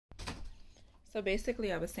So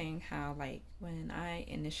basically, I was saying how, like, when I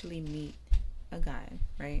initially meet a guy,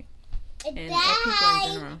 right? And or people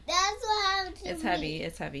in general. That's what happened to It's me. heavy.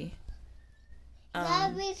 It's heavy.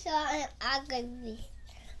 Heavy, so I'm gonna be.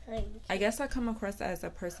 I guess I come across as a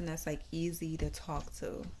person that's like easy to talk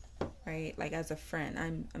to, right? Like as a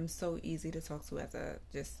friend, I'm so easy to talk to as a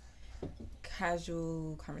just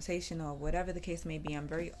casual conversation or whatever the case may be. I'm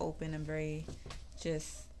very open. I'm very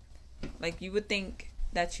just like you would think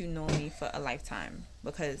that you know me for a lifetime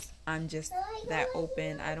because I'm just that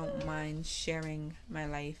open. I don't mind sharing my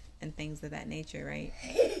life and things of that nature, right?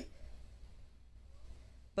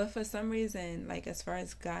 But for some reason, like as far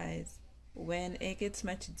as guys, when it gets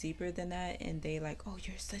much deeper than that and they like, oh,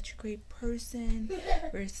 you're such a great person,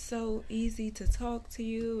 we're so easy to talk to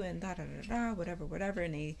you and da da da da, whatever,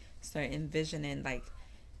 and they start envisioning like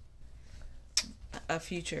a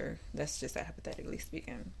future, that's just hypothetically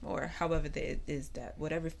speaking, or however it is that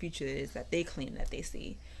whatever future it is that they claim that they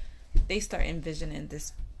see, they start envisioning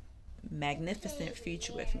this magnificent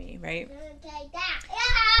future with me, right?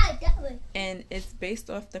 And it's based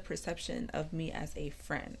off the perception of me as a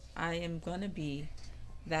friend. I am gonna be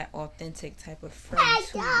that authentic type of friend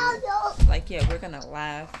to you. Like, yeah, we're gonna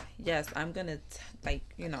laugh. Yes, I'm gonna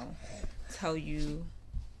tell you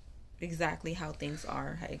exactly how things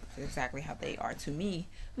are, exactly how they are to me.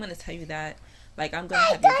 I'm gonna tell you that. Like, I'm gonna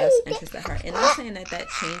have your best interest at heart. And I'm saying that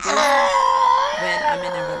changes when I'm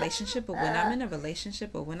in a relationship, but when I'm in a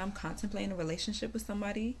relationship or when I'm contemplating a relationship with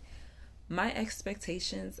somebody, my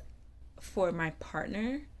expectations for my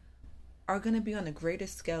partner are going to be on a greater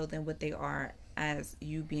scale than what they are as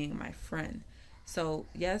you being my friend. So,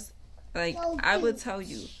 yes, like I would tell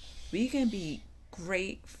you, we can be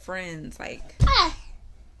great friends, like,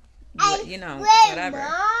 whatever.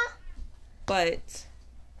 But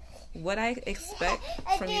what I expect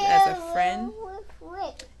from you as a friend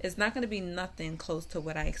is not going to be nothing close to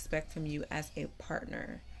what I expect from you as a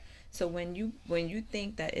partner. So when you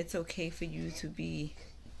think that it's okay for you to be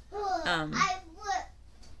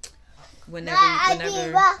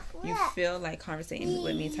whenever you feel like conversating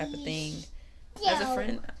with me type of thing as a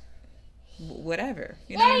friend, whatever,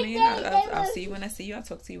 you know what I mean? I'll see you when I see you, I'll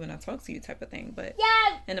talk to you when I talk to you type of thing. But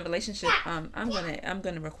in a relationship, I'm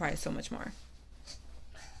gonna require so much more.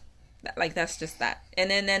 Like that's just that. And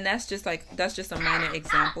then that's just a minor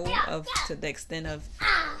example of to the extent of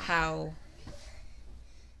how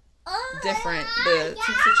different the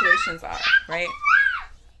two situations are, right?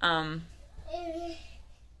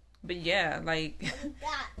 But yeah, like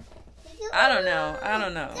I don't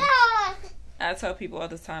know. I tell people all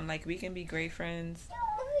the time, like, we can be great friends.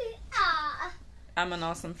 I'm an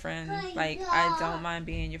awesome friend. Like, I don't mind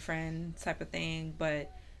being your friend type of thing,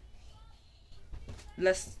 but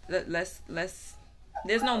let's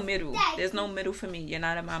there's no middle. There's no middle for me.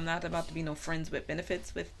 I'm not about to be no friends with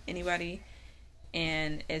benefits with anybody,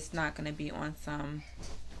 and it's not gonna be on some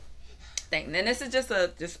thing. And this is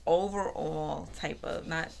just overall type of,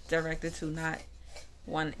 not directed to, not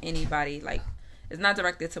one anybody, like it's not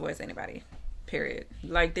directed towards anybody, period.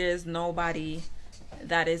 Like there's nobody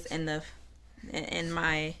that is in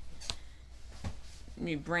my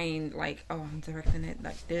brain like, oh, I'm directing it.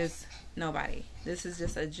 Like there's nobody. This is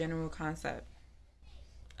just a general concept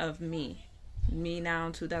of me now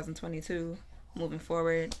in 2022 moving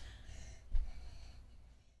forward.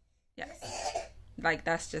 Yes, like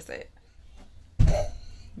that's just it.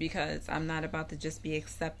 Because I'm not about to just be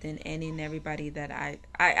accepting any and everybody that I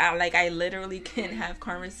literally can have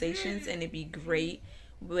conversations and it'd be great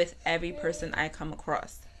with every person I come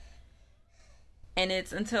across. And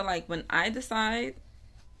it's until like when I decide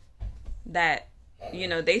that,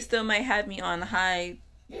 they still might have me on high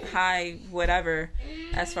whatever,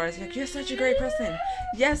 as far as like, you're such a great person.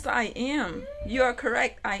 Yes, I am. You are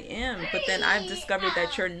correct. I am. But then I've discovered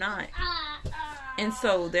that you're not. And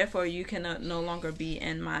so, therefore, you can no longer be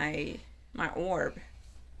in my orb.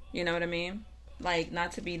 You know what I mean? Like,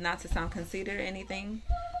 not to sound conceited or anything,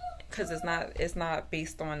 because it's not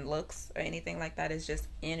based on looks or anything like that. It's just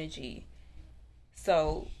energy.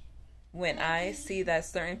 So, when I see that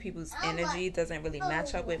certain people's energy doesn't really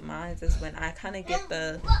match up with mine, is when I kind of get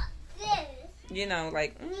the,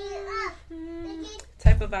 like,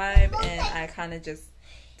 type of vibe, and I kind of just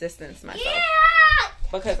distance myself.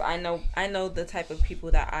 Because I know the type of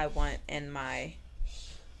people that I want in my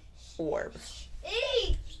orb.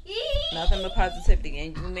 Nothing but positivity.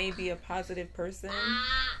 And you may be a positive person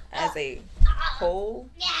as a whole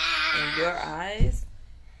in your eyes.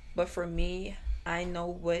 But for me, I know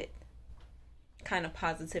what kind of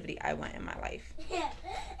positivity I want in my life.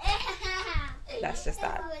 That's just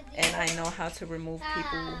that. And I know how to remove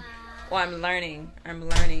people Well, I'm learning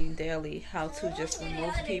daily how to just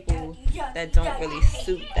remove people that don't really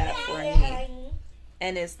suit that for me.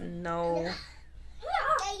 And it's no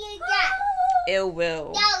ill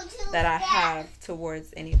will that I have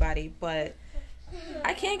towards anybody, but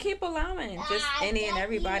I can't keep allowing just any and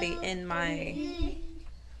everybody in my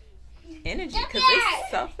energy because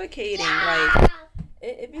it's suffocating. Like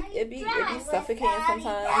it be suffocating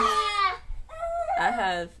sometimes. I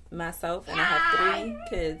have myself and I have 3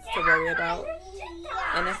 kids to worry about,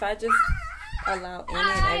 and if I just allow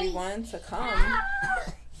any and everyone to come,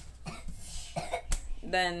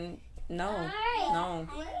 then no,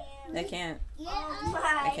 they can't.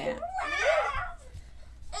 I can't.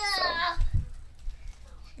 So,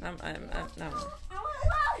 no.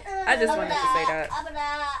 I just wanted to say that. So,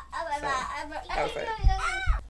 that was it.